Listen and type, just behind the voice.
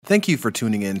Thank you for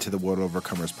tuning in to the World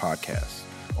Overcomers podcast.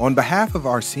 On behalf of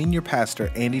our senior pastor,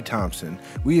 Andy Thompson,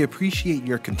 we appreciate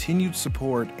your continued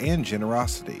support and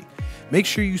generosity. Make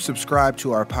sure you subscribe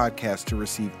to our podcast to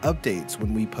receive updates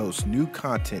when we post new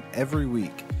content every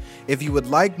week. If you would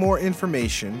like more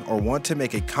information or want to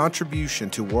make a contribution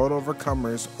to World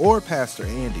Overcomers or Pastor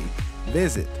Andy,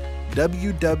 visit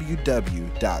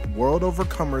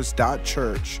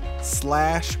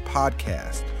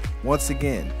www.worldovercomers.church/podcast. Once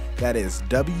again, that is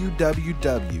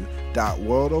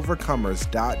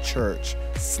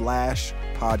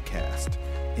www.worldovercomers.church/podcast.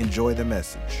 Enjoy the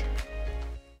message.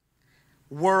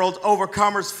 World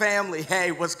Overcomers family,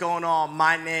 hey, what's going on?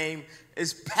 My name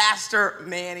is Pastor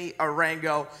Manny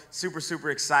Arango. Super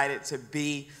excited to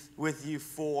be with you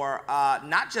for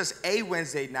not just a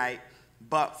Wednesday night,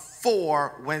 but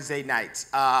 4 Wednesday nights.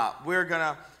 We're going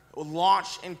to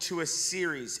launch into a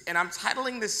series, and I'm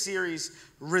titling this series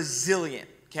Resilient.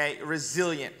 Okay,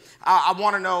 resilient. I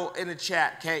want to know in the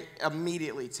chat, okay,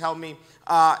 immediately. Tell me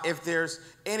if there's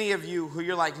any of you who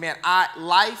you're like, man,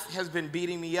 life has been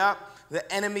beating me up.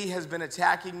 The enemy has been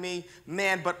attacking me,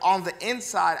 man, but on the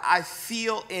inside, I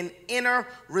feel an inner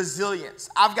resilience.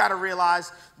 I've got to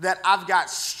realize that I've got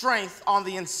strength on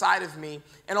the inside of me.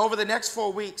 And over the next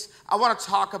 4 weeks, I want to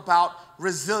talk about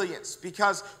resilience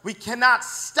because we cannot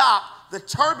stop the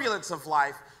turbulence of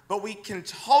life, but we can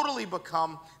totally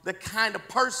become the kind of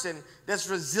person that's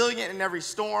resilient in every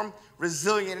storm,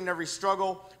 resilient in every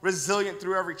struggle, resilient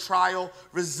through every trial,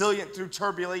 resilient through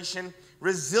turbulence,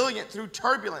 resilient through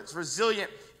turbulence, resilient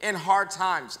in hard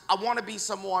times. I want to be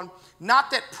someone,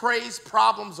 not that prays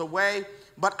problems away,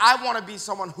 but I want to be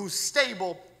someone who's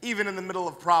stable even in the middle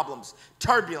of problems.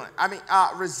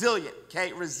 Resilient,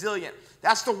 okay? Resilient.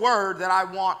 That's the word that I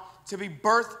want to be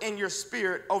birthed in your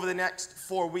spirit over the next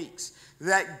 4 weeks.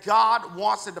 That God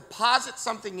wants to deposit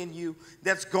something in you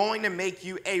that's going to make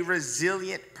you a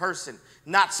resilient person.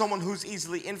 Not someone who's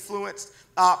easily influenced,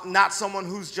 not someone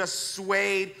who's just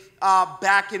swayed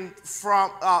back and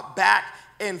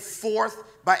forth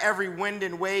by every wind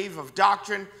and wave of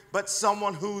doctrine, but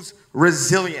someone who's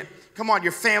resilient. Come on,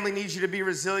 your family needs you to be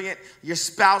resilient. Your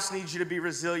spouse needs you to be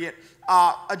resilient.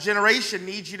 A generation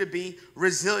needs you to be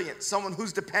resilient. Someone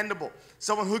who's dependable.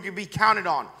 Someone who can be counted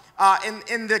on.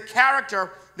 In the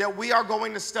character that we are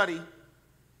going to study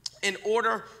in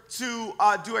order to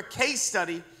do a case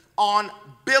study on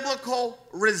biblical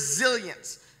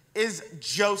resilience is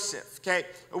Joseph, okay?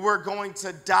 We're going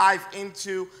to dive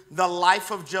into the life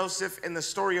of Joseph and the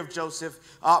story of Joseph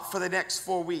for the next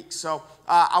 4 weeks. So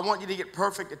I want you to get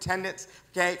perfect attendance,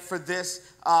 okay, for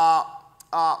this,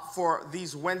 for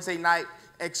these Wednesday night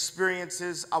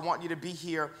experiences. I want you to be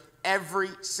here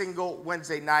every single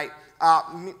Wednesday night.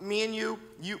 Me and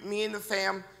me and the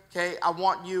fam, okay, I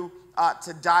want you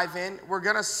to dive in. We're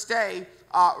going to stay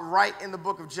right in the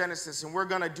book of Genesis, and we're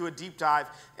going to do a deep dive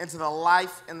into the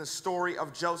life and the story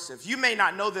of Joseph. You may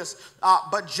not know this,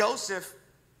 but Joseph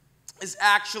is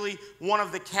actually one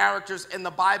of the characters in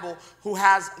the Bible who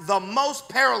has the most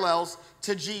parallels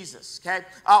to Jesus, okay?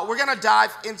 We're going to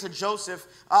dive into Joseph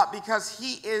because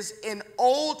he is an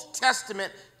Old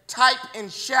Testament type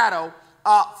and shadow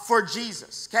for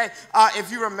Jesus, okay?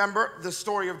 If you remember the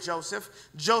story of Joseph,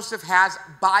 Joseph has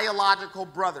biological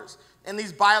brothers. And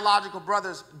these biological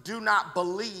brothers do not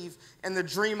believe in the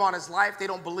dream on his life. They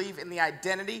don't believe in the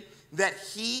identity that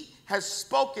he has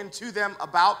spoken to them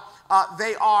about.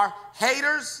 They are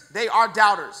haters. They are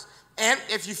doubters. And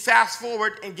if you fast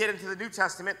forward and get into the New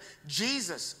Testament,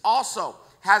 Jesus also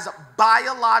has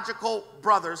biological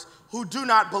brothers who do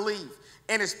not believe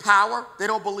in his power. They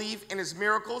don't believe in his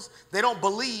miracles. They don't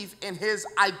believe in his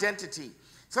identity.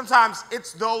 Sometimes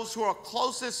it's those who are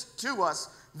closest to us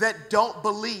that don't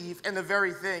believe in the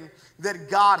very thing that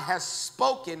God has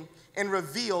spoken and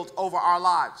revealed over our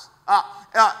lives.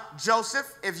 Joseph,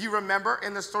 if you remember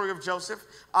in the story of Joseph,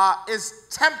 is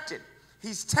tempted.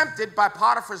 He's tempted by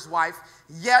Potiphar's wife,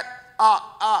 yet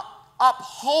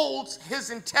upholds his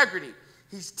integrity.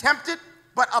 He's tempted,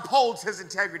 but upholds his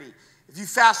integrity. If you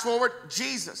fast forward,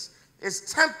 Jesus is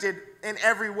tempted in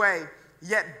every way,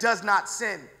 yet does not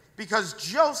sin, because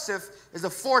Joseph is a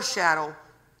foreshadow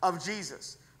of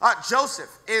Jesus.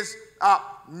 Joseph is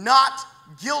not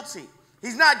guilty.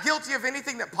 He's not guilty of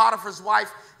anything that Potiphar's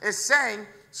wife is saying.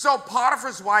 So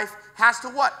Potiphar's wife has to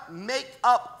what? Make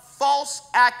up false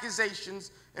accusations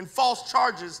and false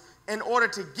charges in order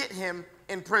to get him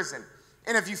in prison.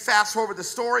 And if you fast forward the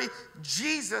story,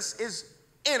 Jesus is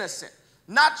innocent.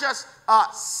 Not just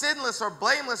sinless or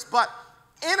blameless, but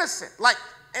innocent. Like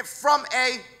from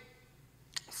a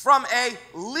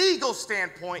legal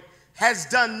standpoint, has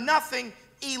done nothing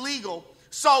illegal,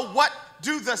 So what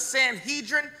do the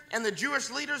Sanhedrin and the Jewish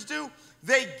leaders do?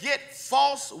 They get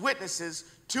false witnesses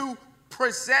to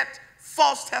present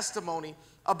false testimony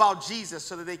about Jesus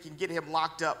so that they can get him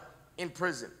locked up in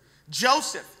prison.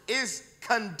 Joseph is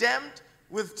condemned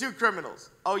with two criminals.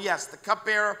 Oh yes, the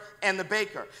cupbearer and the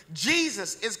baker.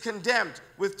 Jesus is condemned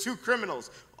with two criminals,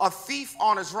 a thief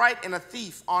on his right and a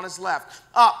thief on his left.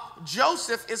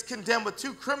 Joseph is condemned with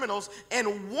two criminals,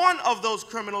 and one of those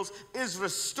criminals is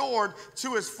restored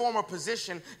to his former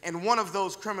position, and one of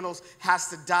those criminals has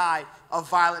to die a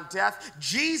violent death.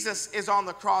 Jesus is on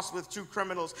the cross with two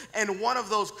criminals, and one of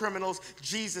those criminals,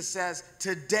 Jesus says,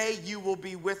 today you will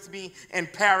be with me in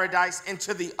paradise. And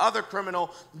to the other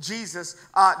criminal, Jesus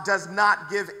does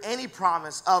not give any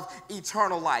promise of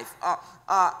eternal life.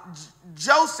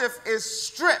 Joseph is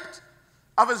stripped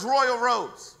of his royal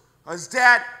robes. His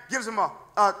dad gives him a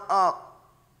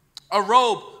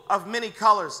robe of many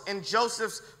colors, and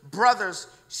Joseph's brothers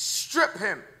strip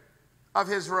him of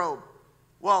his robe.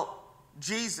 Well,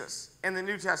 Jesus in the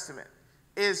New Testament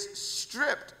is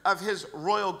stripped of his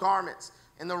royal garments,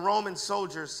 and the Roman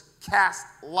soldiers cast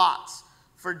lots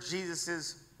for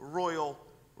Jesus's royal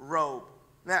robe.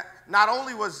 Now, not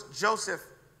only was Joseph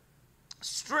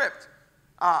stripped,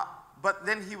 but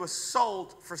then he was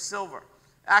sold for silver.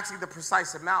 Actually, the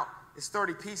precise amount is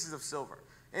 30 pieces of silver.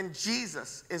 And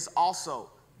Jesus is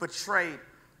also betrayed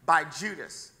by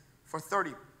Judas for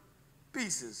 30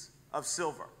 pieces of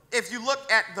silver. If you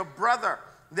look at the brother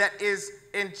that is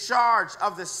in charge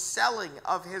of the selling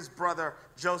of his brother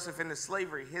Joseph into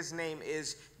slavery, his name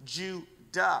is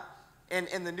Judah. And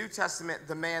in the New Testament,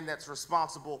 the man that's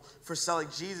responsible for selling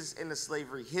Jesus into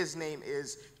slavery, his name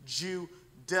is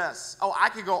Judas. Oh, I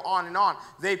could go on and on.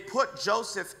 They put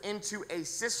Joseph into a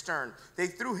cistern. They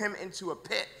threw him into a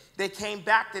pit. They came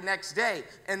back the next day,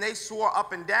 and they swore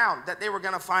up and down that they were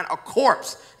going to find a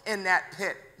corpse in that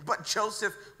pit. But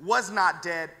Joseph was not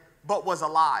dead, but was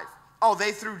alive. Oh,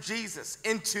 they threw Jesus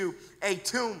into a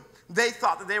tomb. They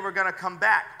thought that they were going to come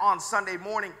back on Sunday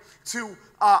morning to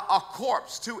a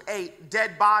corpse, to a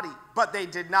dead body, but they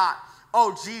did not.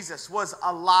 Oh, Jesus was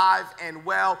alive and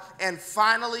well. And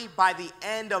finally, by the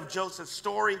end of Joseph's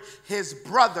story, his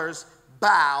brothers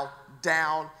bow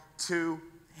down to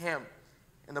him.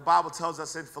 And the Bible tells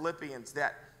us in Philippians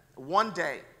that one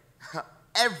day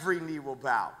every knee will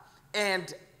bow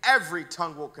and every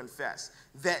tongue will confess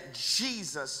that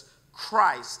Jesus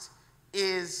Christ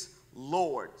is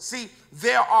Lord. See,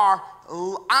 there are,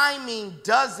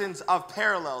 dozens of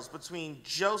parallels between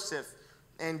Joseph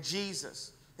and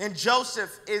Jesus. And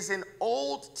Joseph is an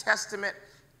Old Testament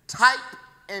type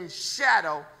and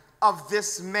shadow of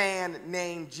this man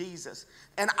named Jesus.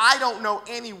 And I don't know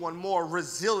anyone more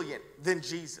resilient than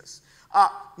Jesus.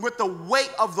 With the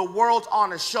weight of the world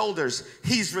on his shoulders,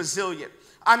 he's resilient.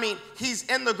 I mean, he's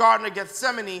in the Garden of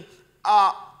Gethsemane,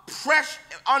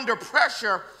 under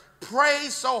pressure,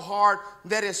 prays so hard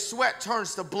that his sweat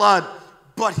turns to blood,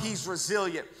 but he's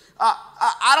resilient.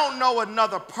 I don't know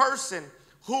another person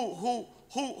who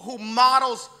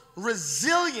models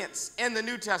resilience in the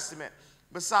New Testament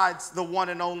besides the one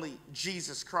and only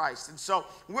Jesus Christ. And so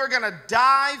we're going to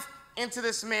dive into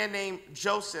this man named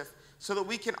Joseph so that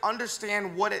we can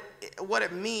understand what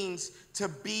it means to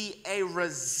be a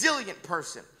resilient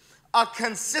person, a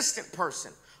consistent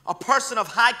person, a person of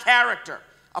high character,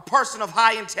 a person of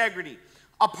high integrity,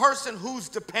 a person who's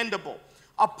dependable,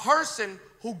 a person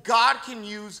who God can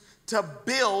use to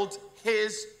build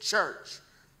his church.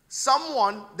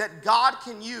 Someone that God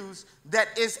can use that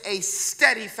is a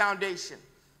steady foundation.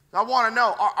 I want to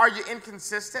know, are you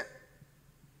inconsistent?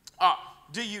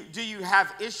 Do you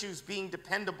have issues being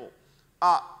dependable?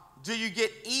 Do you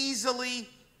get easily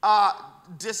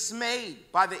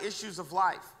dismayed by the issues of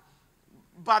life?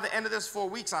 By the end of this 4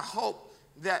 weeks, I hope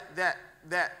that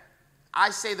I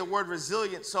say the word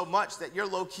resilient so much that you're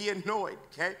low-key annoyed,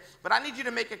 okay? But I need you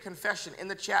to make a confession in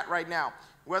the chat right now.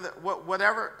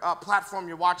 Whatever platform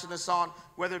you're watching this on,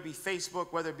 whether it be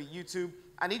Facebook, whether it be YouTube,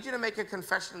 I need you to make a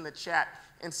confession in the chat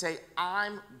and say,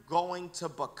 I'm going to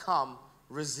become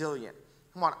resilient.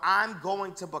 Come on, I'm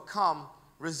going to become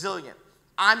resilient.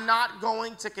 I'm not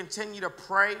going to continue to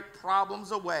pray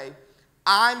problems away.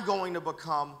 I'm going to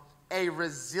become a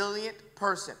resilient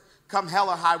person. Come hell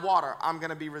or high water, I'm going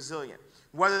to be resilient.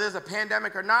 Whether there's a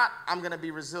pandemic or not, I'm going to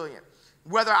be resilient.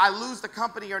 Whether I lose the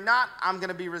company or not, I'm going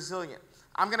to be resilient.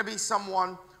 I'm going to be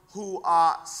someone who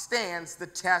stands the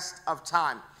test of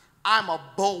time. I'm a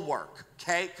bulwark,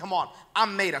 okay? Come on.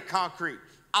 I'm made of concrete.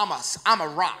 I'm a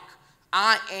rock.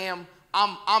 I'm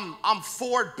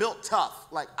Ford built tough.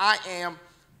 Like, I am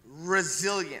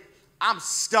resilient. I'm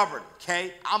stubborn,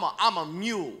 okay? I'm a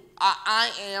mule.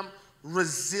 I am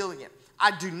resilient.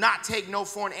 I do not take no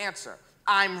for an answer.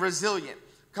 I'm resilient.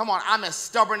 Come on, I'm as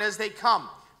stubborn as they come.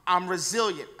 I'm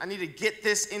resilient. I need to get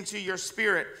this into your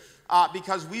spirit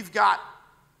because we've got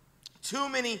too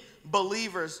many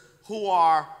believers who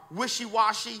are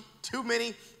wishy-washy, too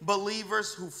many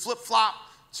believers who flip-flop,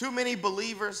 too many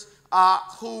believers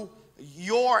who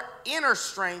your inner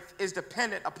strength is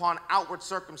dependent upon outward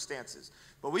circumstances.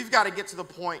 But we've got to get to the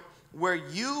point where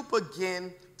you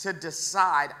begin to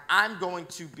decide, I'm going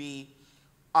to be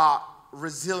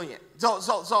resilient.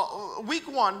 So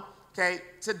week one, okay,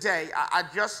 today, I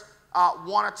just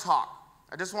want to talk.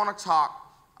 I just want to talk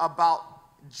about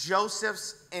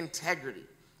Joseph's integrity.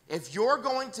 If you're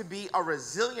going to be a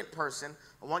resilient person,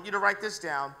 I want you to write this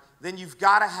down, then you've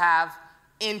got to have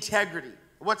integrity.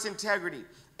 What's integrity?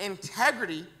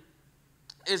 Integrity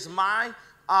is my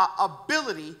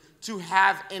ability to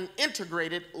have an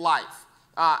integrated life.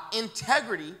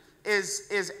 Integrity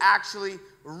is actually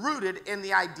rooted in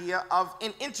the idea of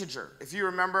an integer. If you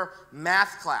remember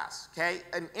math class, okay,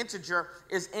 an integer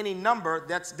is any number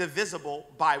that's divisible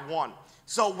by 1.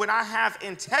 So when I have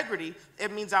integrity,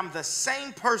 it means I'm the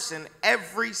same person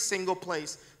every single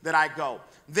place that I go.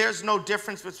 There's no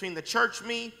difference between the church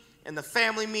me and the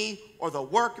family me or the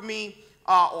work me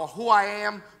or who I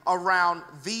am around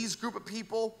these group of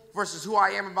people versus who I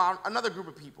am about another group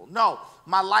of people. No,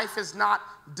 my life is not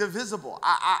divisible.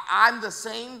 I'm the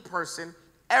same person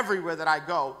everywhere that I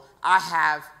go. I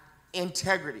have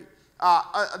integrity.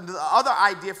 The other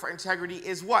idea for integrity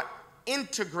is what?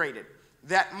 Integrated.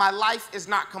 That my life is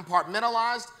not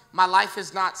compartmentalized, my life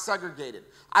is not segregated.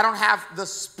 I don't have the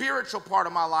spiritual part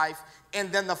of my life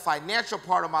and then the financial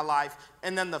part of my life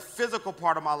and then the physical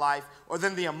part of my life or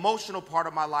then the emotional part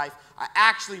of my life. I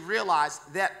actually realize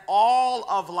that all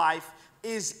of life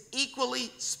is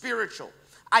equally spiritual.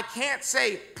 I can't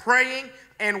say praying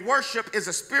and worship is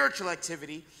a spiritual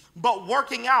activity, but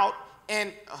working out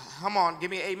and, come on,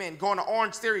 give me an amen, going to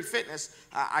Orange Theory Fitness,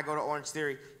 I go to Orange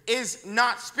Theory, is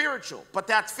not spiritual, but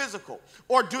that's physical.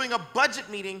 Or doing a budget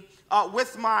meeting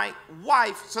with my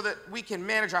wife so that we can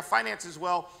manage our finances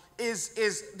well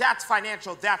that's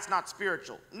financial, that's not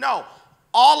spiritual. No,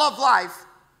 all of life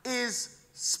is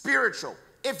spiritual.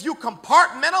 If you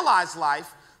compartmentalize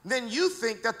life, then you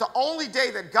think that the only day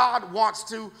that God wants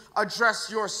to address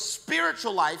your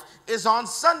spiritual life is on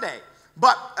Sunday.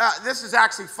 But this is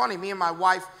actually funny. Me and my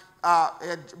wife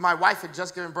had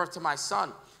just given birth to my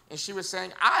son. And she was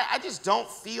saying, I just don't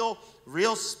feel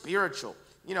real spiritual.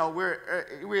 You know,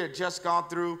 we had just gone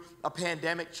through a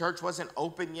pandemic. Church wasn't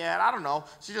open yet. I don't know.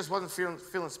 She just wasn't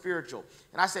feeling spiritual.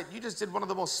 And I said, you just did one of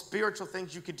the most spiritual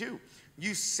things you could do.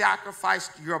 You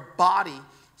sacrificed your body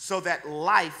so that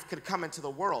life could come into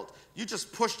the world. You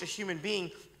just pushed a human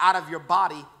being out of your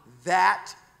body.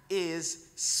 That is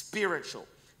spiritual.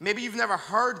 Maybe you've never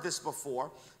heard this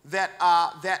before, that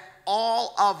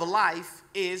all of life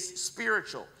is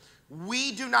spiritual.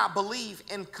 We do not believe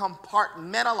in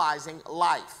compartmentalizing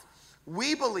life.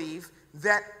 We believe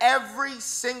that every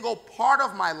single part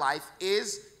of my life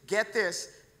is, get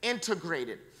this,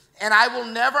 integrated. And I will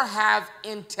never have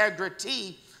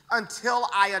integrity until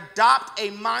I adopt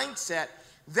a mindset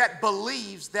that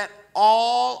believes that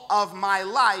all of my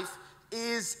life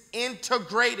is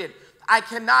integrated. I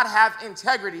cannot have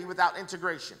integrity without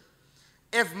integration.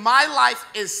 If my life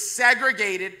is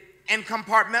segregated and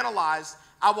compartmentalized,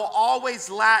 I will always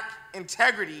lack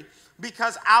integrity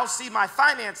because I'll see my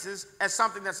finances as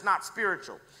something that's not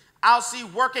spiritual. I'll see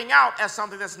working out as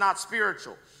something that's not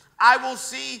spiritual. I will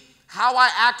see how I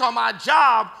act on my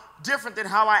job different than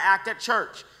how I act at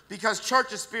church because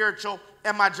church is spiritual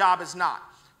and my job is not.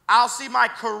 I'll see my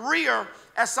career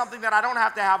as something that I don't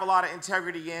have to have a lot of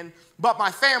integrity in, but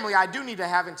my family I do need to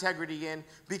have integrity in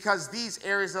because these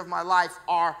areas of my life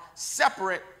are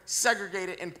separate,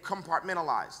 segregated, and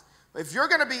compartmentalized. If you're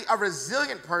going to be a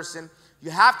resilient person,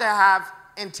 you have to have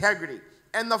integrity.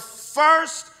 And the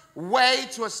first way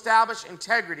to establish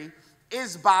integrity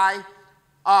is by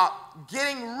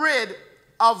getting rid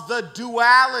of the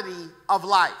duality of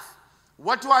life.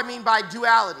 What do I mean by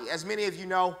duality? As many of you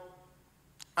know,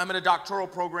 I'm in a doctoral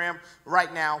program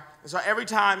right now. And so every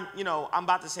time, I'm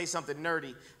about to say something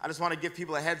nerdy, I just want to give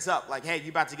people a heads up. Like, hey, you're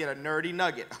about to get a nerdy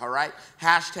nugget, all right?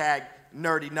 Hashtag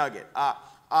nerdy nugget.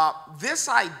 This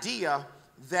idea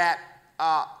that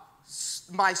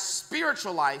my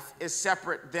spiritual life is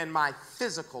separate than my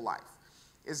physical life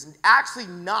is actually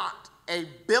not a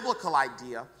biblical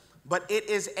idea, but it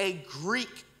is a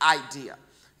Greek idea.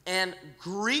 And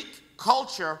Greek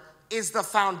culture is the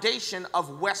foundation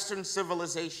of Western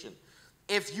civilization.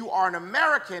 If you are an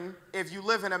American, if you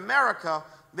live in America,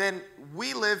 then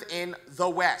we live in the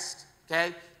West,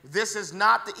 okay? this is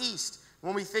not the East.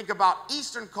 When we think about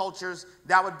Eastern cultures,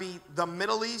 that would be the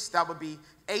Middle East, that would be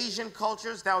Asian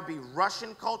cultures, that would be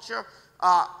Russian culture.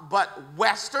 But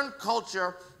Western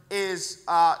culture is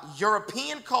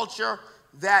European culture,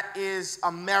 that is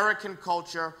American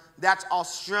culture, that's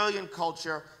Australian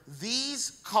culture.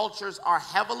 These cultures are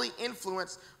heavily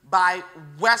influenced by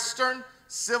Western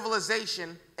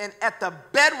civilization, and at the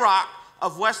bedrock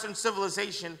of Western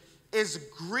civilization is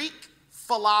Greek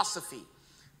philosophy.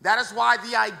 That is why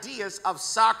the ideas of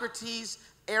Socrates,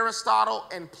 Aristotle,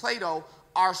 and Plato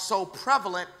are so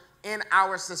prevalent in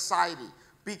our society,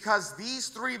 because these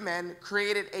three men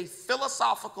created a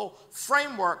philosophical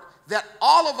framework that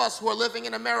all of us who are living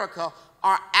in America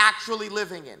are actually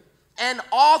living in. And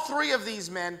all three of these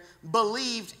men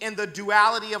believed in the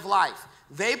duality of life.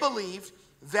 They believed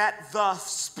that the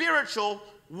spiritual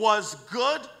was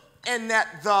good and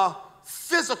that the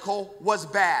physical was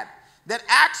bad. That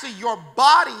actually your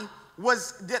body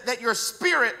was, that your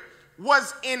spirit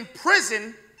was in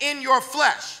prison in your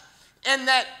flesh. And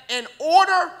that in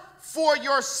order for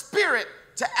your spirit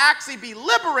to actually be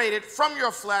liberated from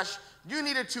your flesh, you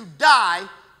needed to die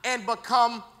and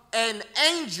become an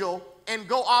angel and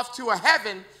go off to a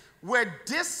heaven where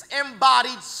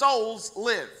disembodied souls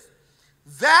live.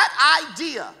 That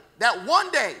idea that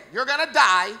one day you're going to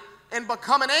die and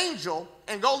become an angel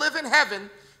and go live in heaven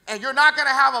and you're not going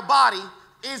to have a body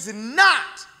is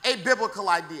not a biblical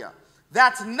idea.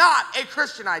 That's not a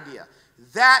Christian idea.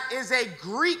 That is a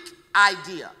Greek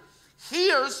idea.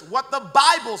 Here's what the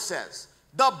Bible says.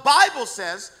 The Bible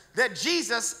says that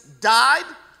Jesus died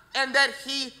and that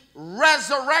he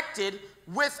resurrected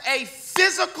with a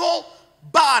physical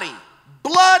body,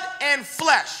 blood and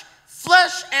flesh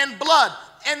and blood,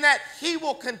 and that he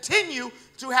will continue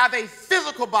to have a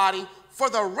physical body for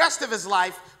the rest of his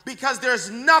life, because there's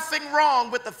nothing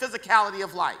wrong with the physicality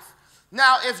of life.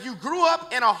 Now, if you grew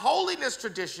up in a holiness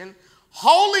tradition,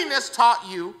 holiness taught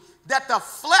you that the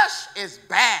flesh is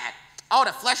bad. Oh,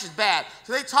 the flesh is bad.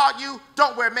 So they taught you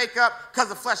don't wear makeup because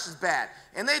the flesh is bad.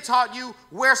 And they taught you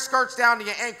wear skirts down to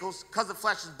your ankles because the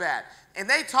flesh is bad. And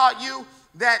they taught you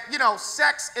that,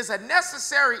 sex is a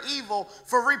necessary evil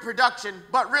for reproduction,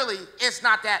 but really it's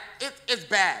not that. It's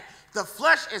bad. The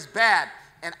flesh is bad.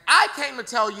 And I came to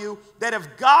tell you that if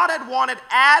God had wanted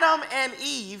Adam and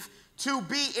Eve to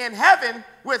be in heaven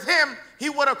with him, he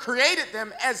would have created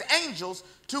them as angels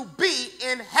to be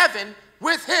in heaven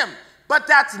with him. But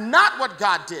that's not what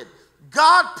God did.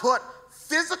 God put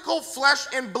physical flesh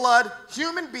and blood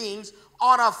human beings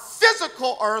on a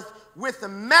physical earth with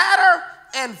matter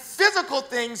and physical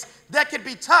things that could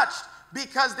be touched,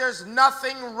 because there's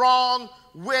nothing wrong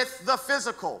with the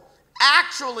physical.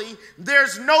 Actually,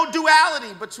 there's no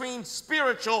duality between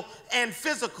spiritual and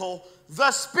physical.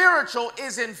 The spiritual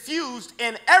is infused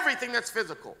in everything that's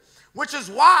physical, which is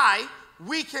why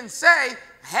we can say,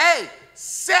 hey,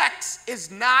 sex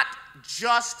is not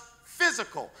just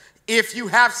physical. If you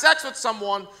have sex with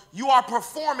someone, you are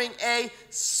performing a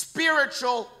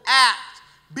spiritual act,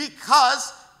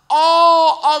 because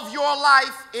all of your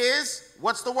life is,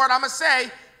 what's the word I'm going to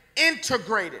say?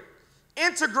 Integrated.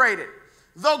 Integrated.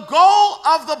 The goal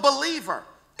of the believer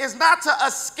is not to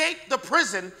escape the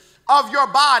prison of your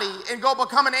body and go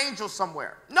become an angel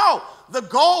somewhere. No, the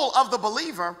goal of the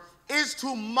believer is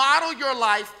to model your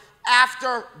life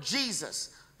after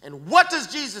Jesus. And what does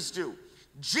Jesus do?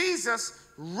 Jesus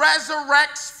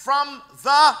resurrects from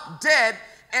the dead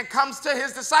and comes to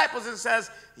his disciples and says,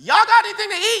 y'all got anything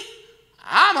to eat?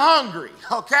 I'm hungry,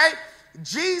 okay?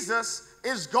 Jesus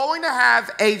is going to have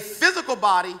a physical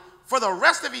body for the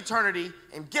rest of eternity,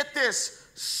 and get this,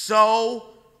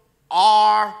 so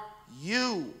are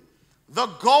you. The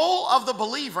goal of the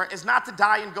believer is not to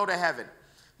die and go to heaven.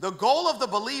 The goal of the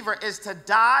believer is to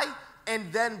die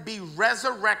and then be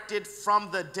resurrected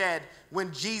from the dead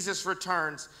when Jesus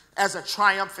returns as a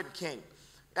triumphant king.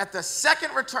 At the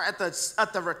second return, at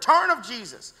the return of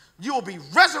Jesus, you will be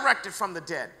resurrected from the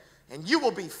dead, and you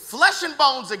will be flesh and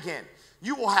bones again.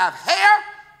 You will have hair.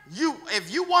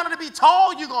 If you wanted to be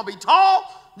tall, you're going to be tall.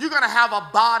 You're going to have a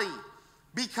body,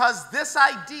 because this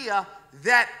idea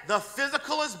that the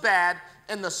physical is bad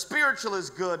and the spiritual is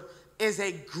good is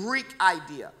a Greek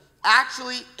idea.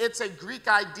 Actually, it's a Greek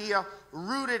idea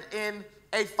rooted in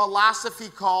a philosophy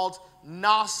called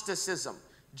Gnosticism.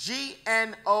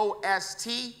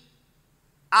 Gnosticism.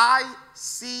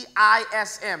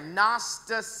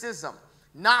 Gnosticism.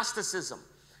 Gnosticism.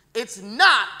 It's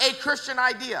not a Christian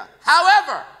idea.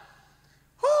 However,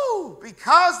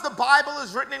 because the Bible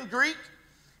is written in Greek,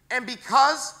 and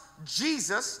because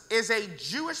Jesus is a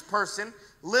Jewish person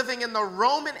living in the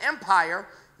Roman Empire,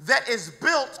 that is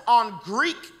built on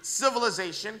Greek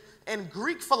civilization and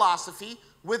Greek philosophy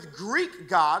with Greek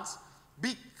gods,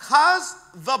 because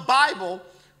the Bible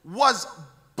was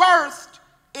birthed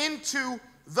into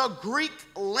the Greek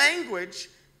language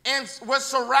and was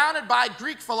surrounded by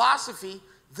Greek philosophy.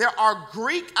 There are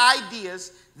Greek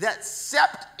ideas that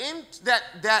snuck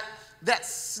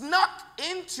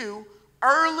into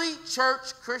early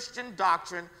church Christian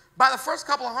doctrine by the first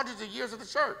couple of hundreds of years of the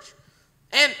church.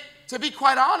 And to be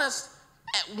quite honest,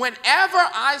 whenever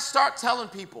I start telling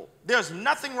people there's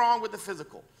nothing wrong with the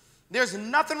physical, there's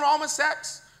nothing wrong with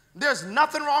sex, there's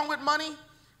nothing wrong with money,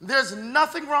 there's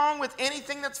nothing wrong with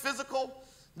anything that's physical,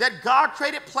 that God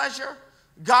created pleasure,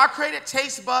 God created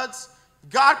taste buds,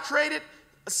 God created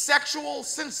sexual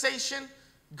sensation,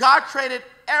 God created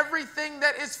everything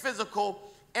that is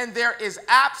physical, and there is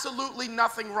absolutely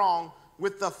nothing wrong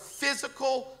with the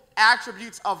physical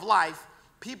attributes of life.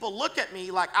 People look at me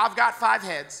like I've got 5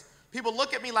 heads. People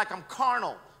look at me like I'm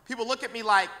carnal. People look at me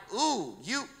like, ooh,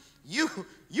 you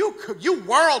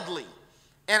worldly.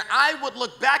 And I would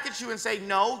look back at you and say,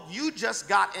 no, you just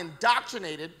got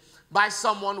indoctrinated by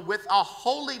someone with a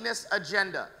holiness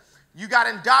agenda. You got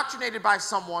indoctrinated by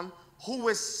someone who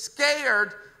was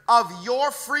scared of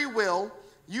your free will.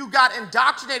 You got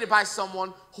indoctrinated by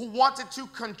someone who wanted to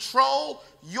control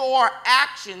your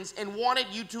actions and wanted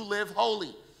you to live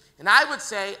holy. And I would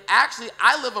say, actually,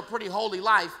 I live a pretty holy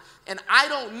life, and I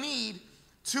don't need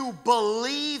to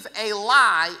believe a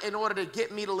lie in order to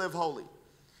get me to live holy.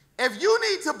 If you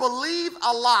need to believe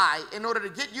a lie in order to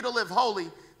get you to live holy,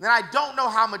 then I don't know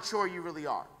how mature you really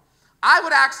are. I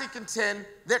would actually contend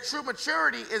that true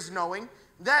maturity is knowing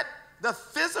that the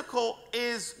physical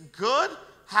is good.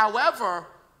 However,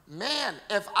 man,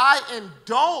 if I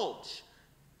indulge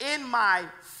in my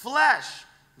flesh,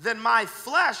 then my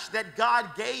flesh that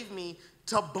God gave me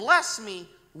to bless me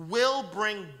will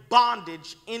bring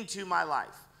bondage into my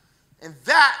life. And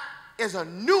that is a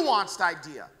nuanced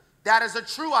idea. That is a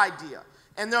true idea.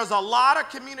 And there's a lot of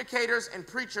communicators and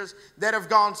preachers that have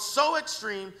gone so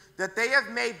extreme that they have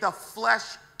made the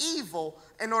flesh evil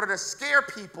in order to scare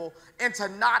people into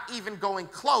not even going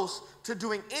close to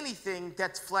doing anything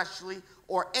that's fleshly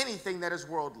or anything that is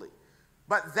worldly.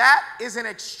 But that is an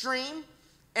extreme,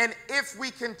 and if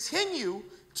we continue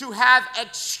to have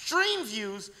extreme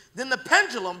views, then the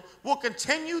pendulum will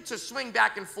continue to swing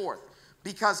back and forth.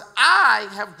 Because I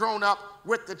have grown up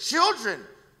with the children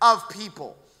of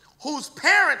people whose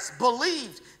parents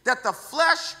believed that the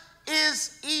flesh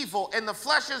is evil and the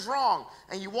flesh is wrong.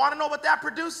 And you want to know what that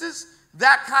produces?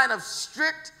 That kind of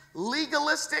strict,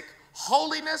 legalistic,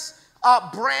 holiness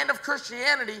brand of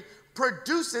Christianity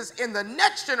produces in the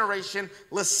next generation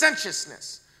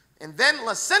licentiousness. And then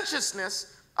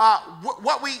licentiousness,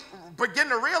 what we begin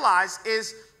to realize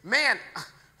is, man,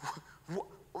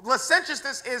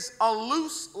 licentiousness is a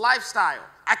loose lifestyle.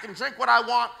 I can drink what I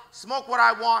want, smoke what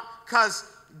I want,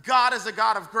 because God is a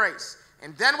God of grace.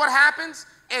 And then what happens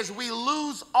is we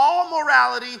lose all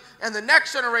morality, and the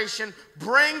next generation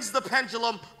brings the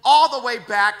pendulum all the way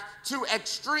back to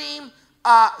extreme,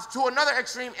 to another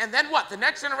extreme. And then what? The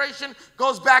next generation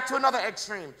goes back to another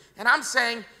extreme. And I'm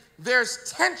saying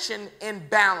there's tension in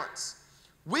balance.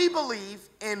 We believe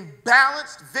in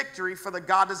balanced victory for the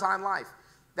God-designed life.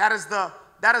 That is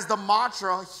the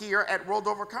mantra here at World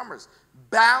Overcomers.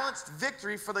 Balanced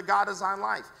victory for the God-designed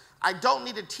life. I don't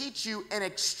need to teach you an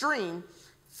extreme,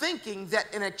 thinking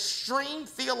that an extreme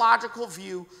theological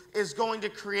view is going to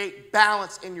create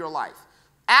balance in your life.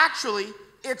 Actually,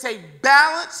 it's a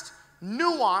balanced,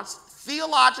 nuanced,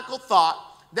 theological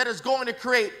thought that is going to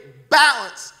create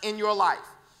balance in your life.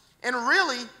 And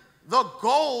really, the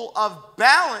goal of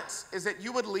balance is that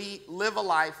you would live a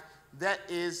life that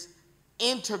is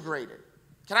integrated.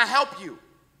 Can I help you?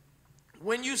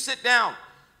 When you sit down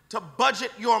to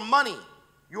budget your money,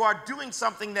 you are doing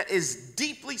something that is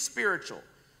deeply spiritual,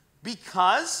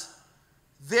 because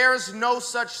there's no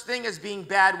such thing as being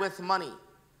bad with money.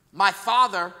 My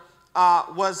father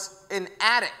was an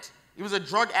addict. He was a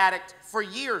drug addict for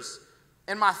years.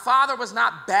 And my father was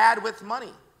not bad with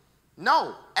money.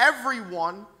 No,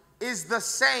 everyone is the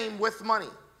same with money.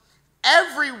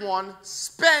 Everyone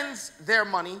spends their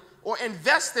money or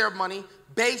invests their money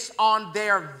based on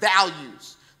their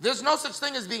values. There's no such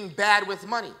thing as being bad with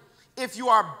money. If you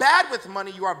are bad with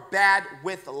money, you are bad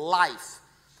with life.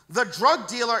 The drug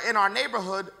dealer in our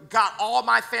neighborhood got all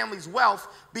my family's wealth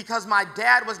because my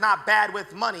dad was not bad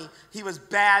with money. He was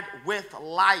bad with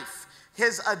life.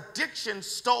 His addiction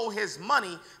stole his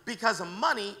money because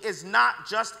money is not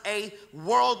just a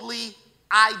worldly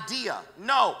idea.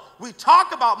 No, we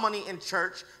talk about money in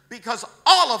church because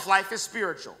all of life is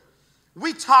spiritual.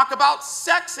 We talk about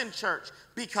sex in church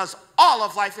because all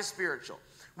of life is spiritual.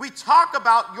 We talk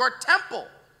about your temple,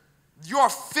 your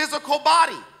physical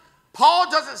body.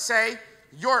 Paul doesn't say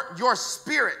your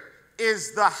spirit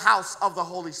is the house of the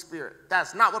Holy Spirit.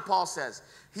 That's not what Paul says.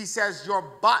 He says your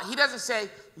body. He doesn't say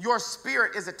your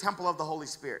spirit is a temple of the Holy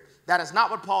Spirit. That is not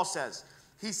what Paul says.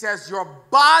 He says your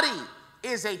body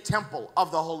is a temple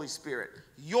of the Holy Spirit.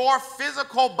 Your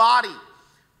physical body.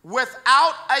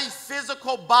 Without a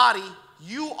physical body,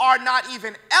 you are not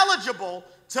even eligible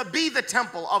to be the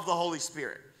temple of the Holy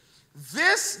Spirit.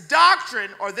 This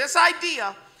doctrine or this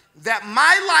idea that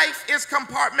my life is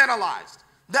compartmentalized,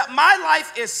 that my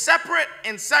life is separate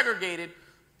and segregated,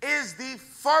 is the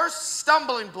first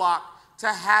stumbling block to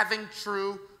having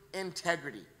true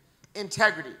integrity.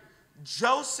 Integrity.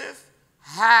 Joseph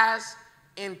has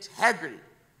integrity.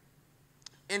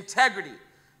 Integrity.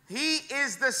 He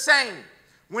is the same.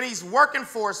 When he's working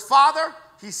for his father,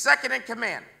 he's second in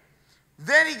command.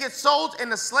 Then he gets sold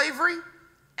into slavery,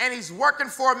 and he's working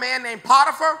for a man named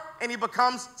Potiphar, and he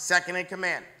becomes second in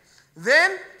command.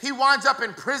 Then he winds up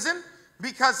in prison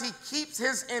because he keeps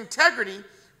his integrity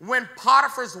when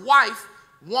Potiphar's wife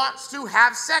wants to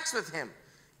have sex with him.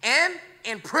 And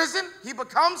in prison, he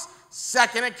becomes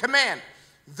second in command.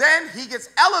 Then he gets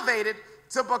elevated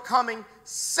to becoming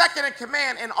second in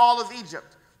command in all of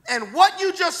Egypt. And what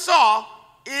you just saw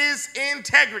is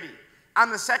integrity.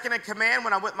 I'm the second in command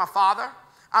when I'm with my father.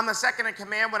 I'm the second in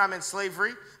command when I'm in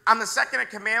slavery. I'm the second in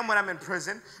command when I'm in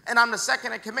prison. And I'm the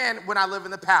second in command when I live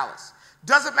in the palace.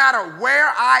 Doesn't matter where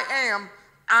I am,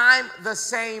 I'm the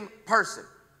same person.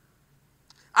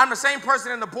 I'm the same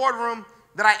person in the boardroom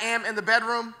that I am in the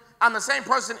bedroom. I'm the same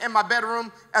person in my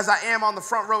bedroom as I am on the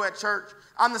front row at church.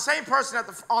 I'm the same person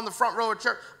on the front row at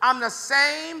church. I'm the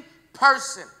same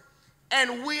person.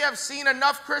 And we have seen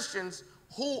enough Christians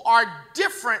who are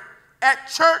different at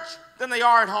church than they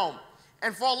are at home.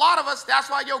 And for a lot of us, that's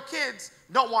why your kids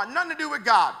don't want nothing to do with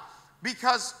God.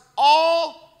 Because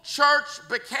all church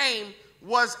became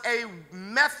was a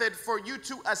method for you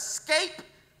to escape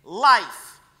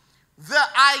life. The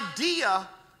idea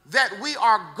that we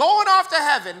are going off to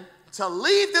heaven to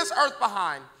leave this earth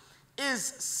behind is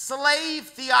slave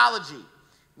theology.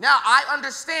 Now, I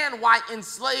understand why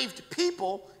enslaved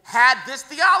people had this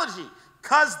theology,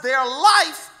 because their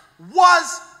life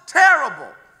was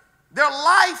terrible. Their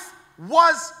life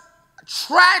was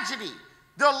tragedy.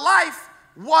 Their life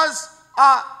was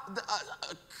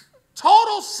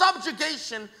total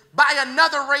subjugation by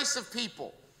another race of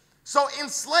people. So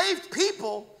enslaved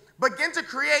people begin to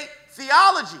create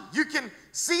theology. You can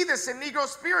see this in Negro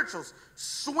spirituals.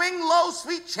 Swing low,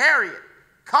 sweet chariot,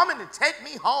 coming to take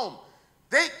me home.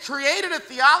 They created a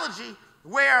theology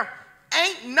where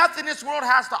ain't nothing this world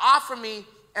has to offer me,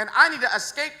 and I need to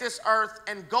escape this earth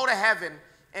and go to heaven,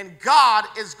 and God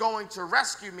is going to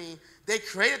rescue me. They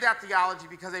created that theology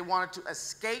because they wanted to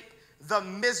escape the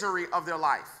misery of their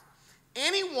life.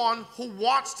 Anyone who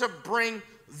wants to bring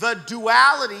the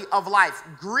duality of life,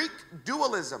 Greek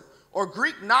dualism or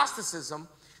Greek Gnosticism,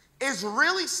 is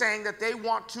really saying that they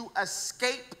want to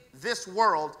escape this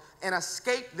world and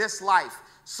escape this life.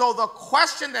 So the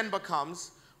question then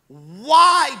becomes,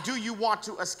 why do you want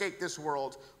to escape this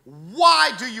world?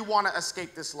 Why do you want to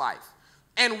escape this life?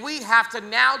 And we have to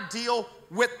now deal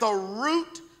with the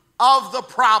root of the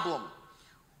problem.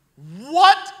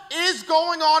 What is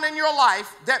going on in your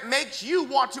life that makes you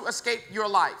want to escape your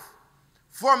life?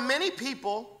 For many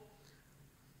people,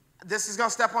 this is going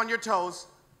to step on your toes,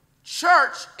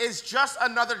 church is just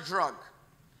another drug.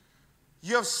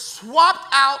 You've swapped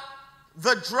out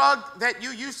the drug that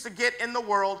you used to get in the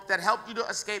world that helped you to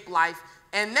escape life,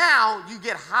 and now you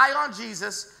get high on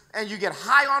Jesus and you get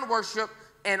high on worship,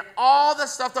 and all the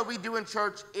stuff that we do in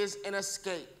church is an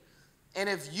escape. And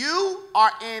if you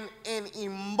are in an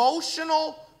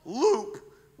emotional loop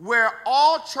where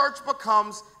all church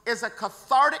becomes is a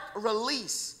cathartic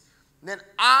release, then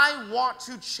I want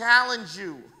to challenge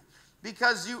you,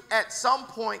 because you at some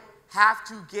point have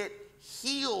to get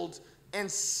healed and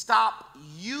stop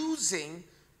using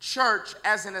church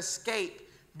as an escape,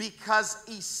 because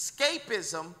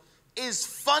escapism is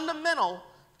fundamental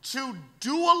to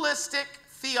dualistic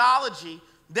theology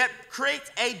that creates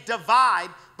a divide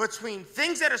between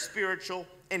things that are spiritual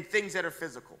and things that are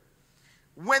physical.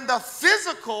 When the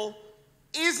physical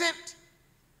isn't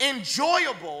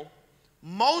enjoyable,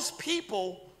 most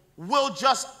people will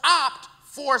just opt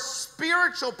for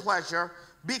spiritual pleasure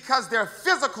because their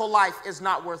physical life is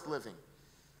not worth living.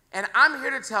 And I'm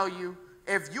here to tell you,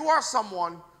 if you are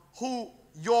someone who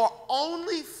your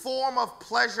only form of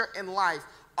pleasure in life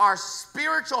are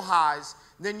spiritual highs,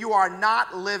 then you are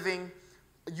not living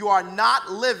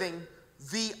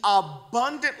the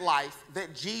abundant life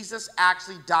that Jesus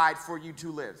actually died for you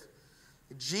to live.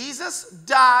 Jesus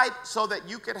died so that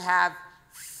you could have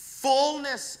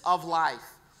fullness of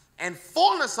life. And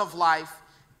fullness of life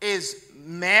is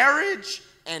marriage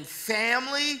and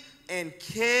family and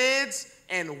kids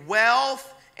and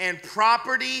wealth and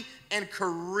property and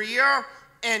career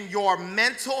and your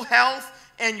mental health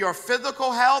and your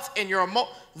physical health and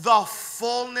the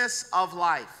fullness of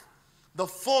life. The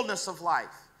fullness of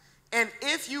life. And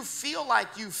if you feel like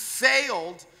you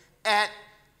failed at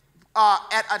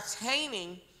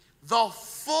attaining the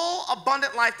full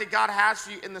abundant life that God has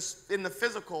for you in the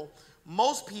physical,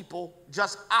 most people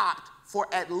just opt for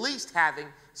at least having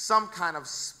some kind of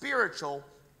spiritual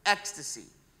ecstasy.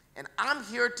 And I'm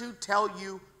here to tell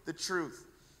you the truth,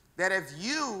 that if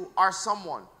you are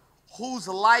someone whose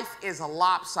life is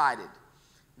lopsided,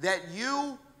 that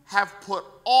you have put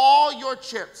all your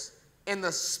chips in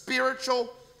the spiritual,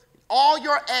 all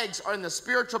your eggs are in the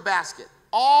spiritual basket,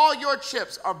 all your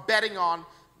chips are betting on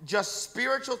just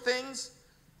spiritual things,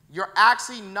 you're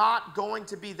actually not going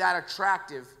to be that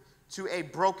attractive to a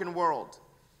broken world.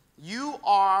 You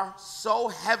are so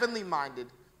heavenly minded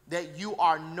that you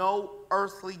are no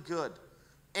earthly good.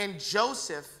 And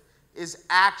Joseph is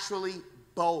actually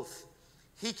both.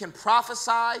 He can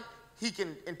prophesy, he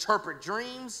can interpret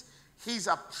dreams, he's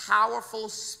a powerful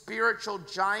spiritual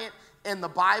giant in the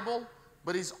Bible,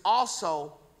 but he's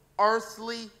also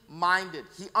earthly minded.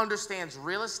 He understands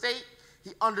real estate,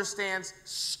 he understands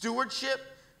stewardship,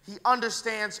 he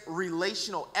understands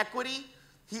relational equity,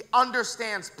 he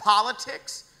understands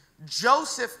politics.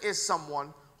 Joseph is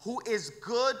someone who is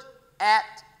good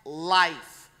at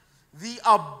life, the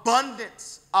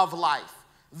abundance of life,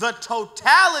 the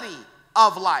totality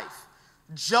of life.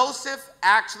 Joseph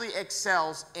actually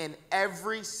excels in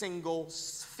every single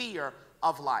sphere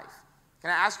of life. Can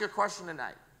I ask you a question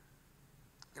tonight?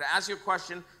 Can I ask you a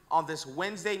question on this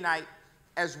Wednesday night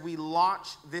as we launch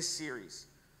this series?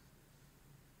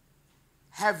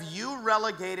 Have you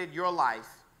relegated your life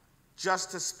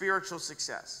just to spiritual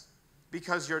success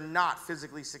because you're not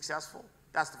physically successful?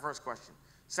 That's the first question.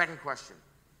 Second question.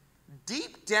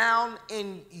 Deep down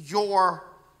in your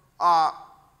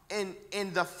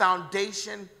in the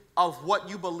foundation of what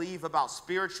you believe about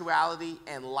spirituality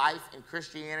and life and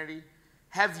Christianity,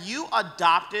 have you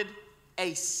adopted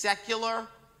a secular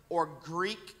or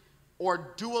Greek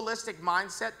or dualistic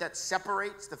mindset that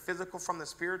separates the physical from the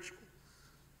spiritual?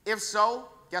 If so,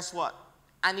 guess what?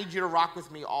 I need you to rock with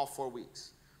me all 4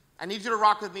 weeks. I need you to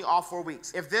rock with me all 4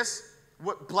 weeks. If this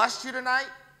blessed you tonight,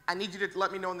 I need you to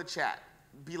let me know in the chat.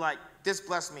 Be like, this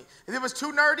blessed me. If it was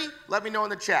too nerdy, let me know in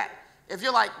the chat. If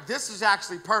you're like, this is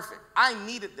actually perfect, I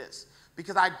needed this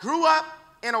because I grew up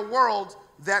in a world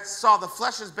that saw the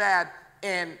flesh is bad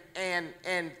and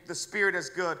the spirit is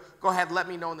good, go ahead, let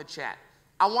me know in the chat.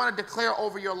 I want to declare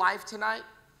over your life tonight,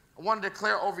 I want to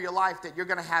declare over your life that you're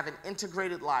going to have an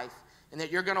integrated life and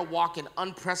that you're going to walk in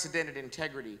unprecedented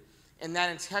integrity. And that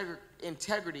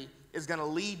integrity is going to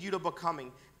lead you to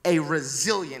becoming a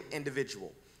resilient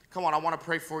individual. Come on, I want to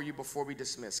pray for you before we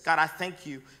dismiss. God, I thank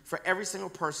you for every single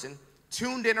person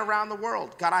tuned in around the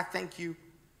world. God, I thank you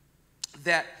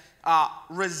that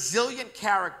resilient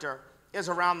character is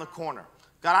around the corner.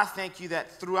 God, I thank you that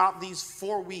throughout these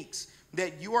 4 weeks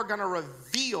that you are going to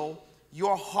reveal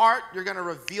your heart, you're going to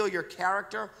reveal your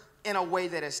character in a way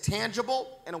that is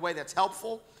tangible, in a way that's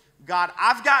helpful. God,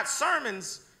 I've got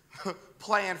sermons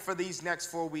planned for these next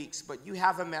 4 weeks, but you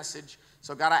have a message.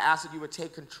 So God, I ask that you would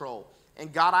take control.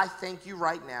 And God, I thank you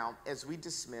right now as we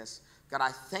dismiss. God,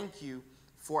 I thank you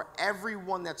for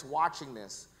everyone that's watching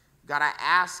this. God, I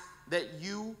ask that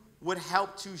you would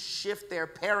help to shift their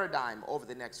paradigm over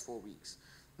the next 4 weeks.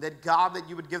 That God, that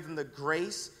you would give them the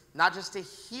grace, not just to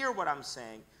hear what I'm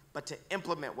saying, but to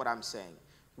implement what I'm saying.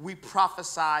 We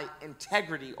prophesy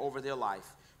integrity over their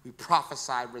life. We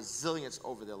prophesy resilience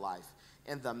over their life.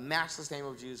 In the matchless name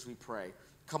of Jesus, we pray.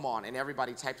 Come on, and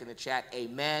everybody typed in the chat,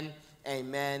 amen,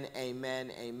 amen,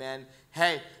 amen, amen.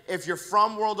 Hey, if you're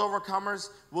from World Overcomers,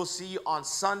 we'll see you on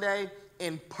Sunday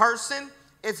in person.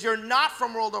 If you're not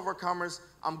from World Overcomers,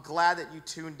 I'm glad that you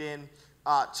tuned in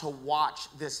to watch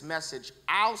this message.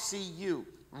 I'll see you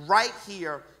right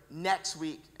here next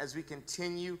week as we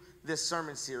continue this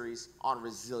sermon series on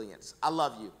resilience. I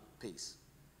love you. Peace.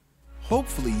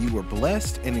 Hopefully you were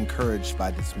blessed and encouraged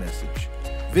by this message.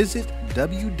 Visit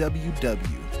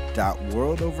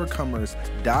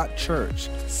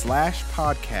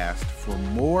www.worldovercomers.church/podcast for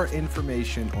more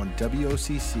information on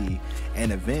WOCC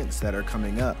and events that are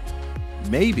coming up.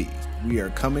 Maybe we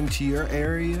are coming to your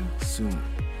area soon.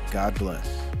 God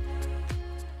bless.